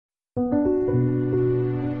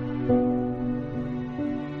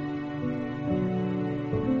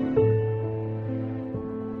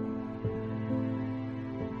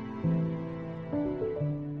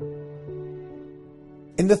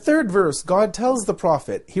the third verse, God tells the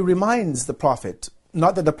Prophet, He reminds the Prophet,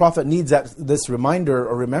 not that the Prophet needs this reminder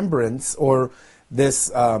or remembrance or this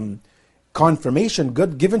confirmation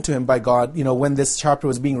given to him by God, when this chapter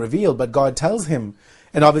was being revealed, but God tells him,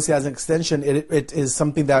 and obviously as an extension, it is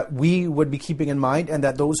something that we would be keeping in mind, and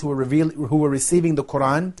that those who were receiving the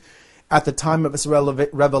Quran at the time of its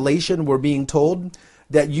revelation were being told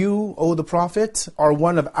that you, O the Prophet, are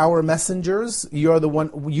one of our messengers. You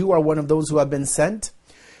are one of those who have been sent,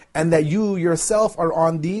 and that you yourself are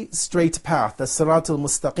on the straight path, the Sirat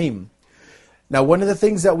al-Mustaqim. Now, one of the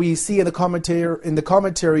things that we see in the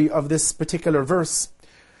commentary of this particular verse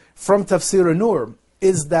from Tafsir an-Nur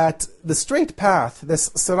is that the straight path, this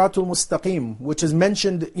Sirat al-Mustaqim, which is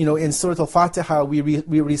mentioned, in Surah Al-Fatiha, we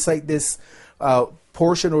recite this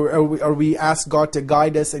portion, or we ask God to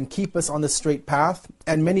guide us and keep us on the straight path,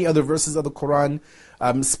 and many other verses of the Quran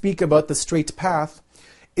speak about the straight path,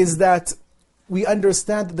 is that we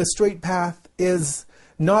understand that the straight path is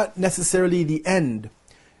not necessarily the end,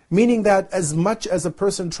 meaning that as much as a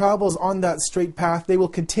person travels on that straight path, they will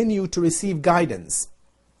continue to receive guidance.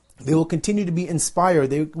 They will continue to be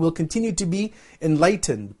inspired. They will continue to be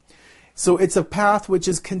enlightened. So it's a path which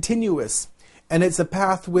is continuous. And it's a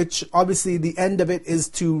path which, obviously, the end of it is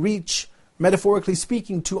to reach, metaphorically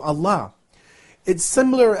speaking, to Allah. It's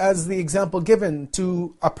similar as the example given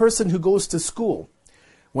to a person who goes to school.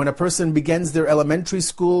 When a person begins their elementary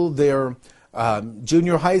school, their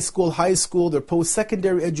junior high school, their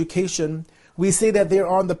post-secondary education, we say that they're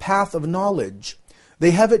on the path of knowledge.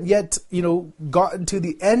 They haven't yet, gotten to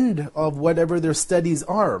the end of whatever their studies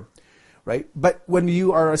are. Right? But when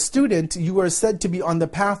you are a student, you are said to be on the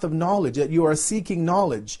path of knowledge, that you are seeking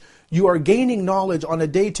knowledge. You are gaining knowledge on a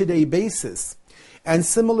day-to-day basis. And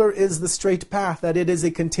similar is the straight path, that it is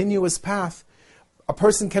a continuous path. A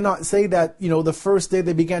person cannot say that, the first day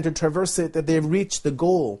they began to traverse it, that they've reached the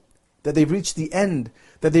goal, that they've reached the end,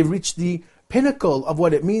 that they've reached the pinnacle of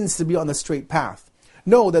what it means to be on the straight path.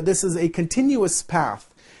 No, that this is a continuous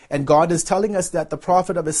path. And God is telling us that the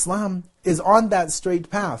Prophet of Islam is on that straight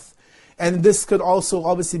path. And this could also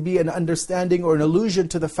obviously be an understanding or an allusion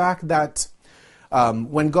to the fact that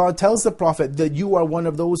when God tells the Prophet that you are one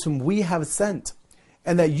of those whom we have sent,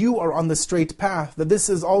 and that you are on the straight path, that this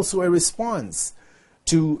is also a response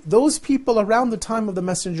to those people around the time of the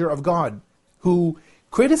Messenger of God who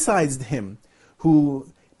criticized him, who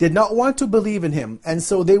did not want to believe in him, and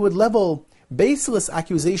so they would level baseless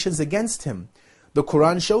accusations against him. The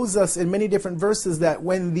Quran shows us in many different verses that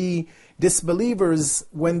when the disbelievers,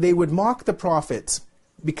 when they would mock the Prophet,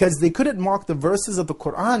 because they couldn't mock the verses of the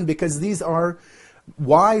Quran, because these are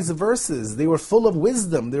wise verses, they were full of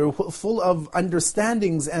wisdom, they were full of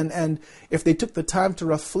understandings, and if they took the time to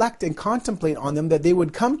reflect and contemplate on them, that they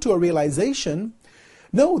would come to a realization.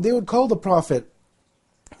 No, they would call the Prophet,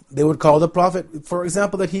 for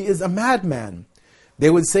example, that he is a madman. They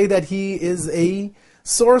would say that he is a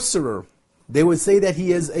sorcerer. They would say that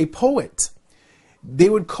he is a poet. They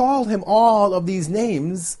would call him all of these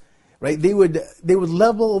names, right? They would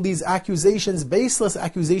level these accusations, baseless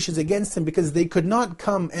accusations against him, because they could not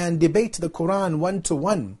come and debate the Quran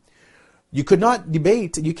one-to-one. You could not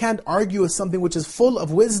debate, you can't argue with something which is full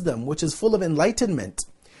of wisdom, which is full of enlightenment.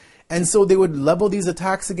 And so they would level these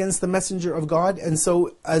attacks against the Messenger of God, and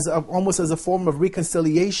so almost as a form of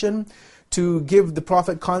reconciliation, to give the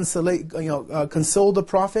Prophet console the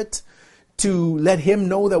Prophet, to let him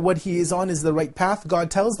know that what he is on is the right path. God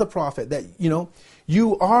tells the Prophet that,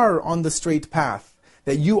 you are on the straight path,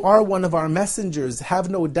 that you are one of our messengers. Have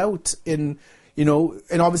no doubt in,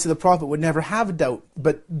 and obviously the Prophet would never have doubt,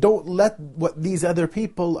 but don't let what these other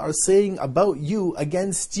people are saying about you,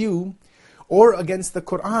 against you, or against the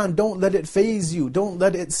Quran, don't let it faze you, don't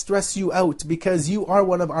let it stress you out, because you are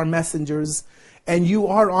one of our messengers, and you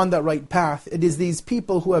are on the right path. It is these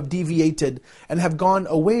people who have deviated and have gone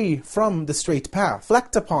away from the straight path.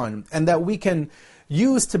 Reflect upon, and that we can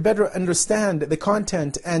use to better understand the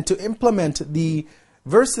content and to implement the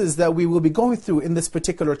verses that we will be going through in this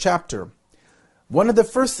particular chapter. One of the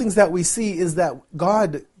first things that we see is that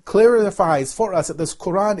God clarifies for us that this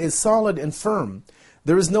Quran is solid and firm.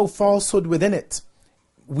 There is no falsehood within it.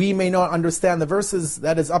 We may not understand the verses.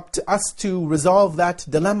 That is up to us to resolve that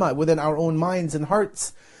dilemma within our own minds and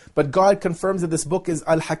hearts. But God confirms that this book is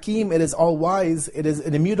Al-Hakim, it is all-wise, it is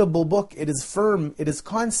an immutable book, it is firm, it is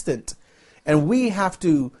constant. And we have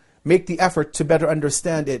to make the effort to better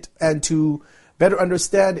understand it, and to better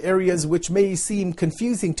understand areas which may seem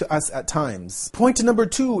confusing to us at times. Point number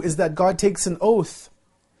 2 is that God takes an oath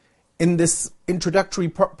in this introductory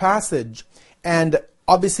passage. And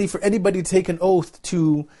obviously, for anybody to take an oath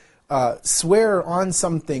to swear on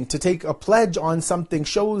something, to take a pledge on something,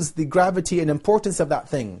 shows the gravity and importance of that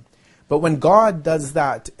thing. But when God does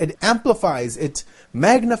that, it amplifies, it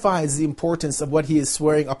magnifies the importance of what He is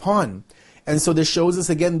swearing upon. And so this shows us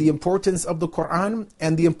again the importance of the Quran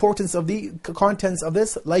and the importance of the contents of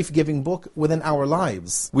this life-giving book within our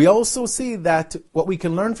lives. We also see that what we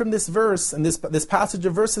can learn from this verse, and this passage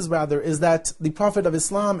of verses rather, is that the Prophet of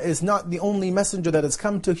Islam is not the only messenger that has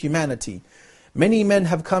come to humanity. Many men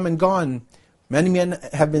have come and gone. Many men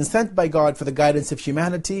have been sent by God for the guidance of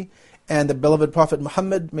humanity. And the beloved Prophet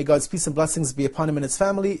Muhammad, may God's peace and blessings be upon him and his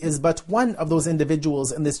family, is but one of those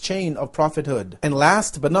individuals in this chain of prophethood. And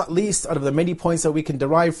last but not least, out of the many points that we can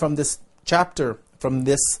derive from this chapter, from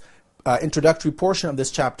this introductory portion of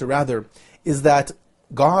this chapter rather, is that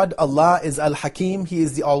God, Allah, is Al-Hakim. He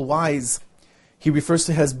is the All-Wise. He refers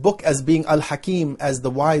to His book as being Al-Hakim, as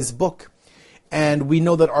the wise book. And we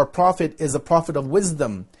know that our Prophet is a prophet of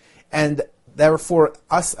wisdom. And therefore,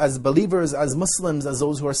 us as believers, as Muslims, as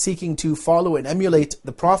those who are seeking to follow and emulate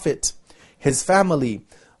the Prophet, his family,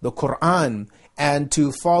 the Quran, and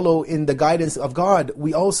to follow in the guidance of God,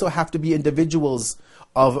 we also have to be individuals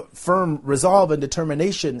of firm resolve and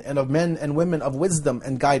determination, and of men and women of wisdom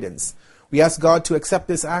and guidance. We ask God to accept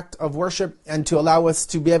this act of worship and to allow us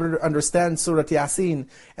to be able to understand Surah Yasin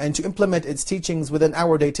and to implement its teachings within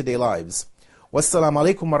our day-to-day lives.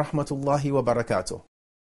 Wassalamu alaikum wa rahmatullahi wa barakatuh.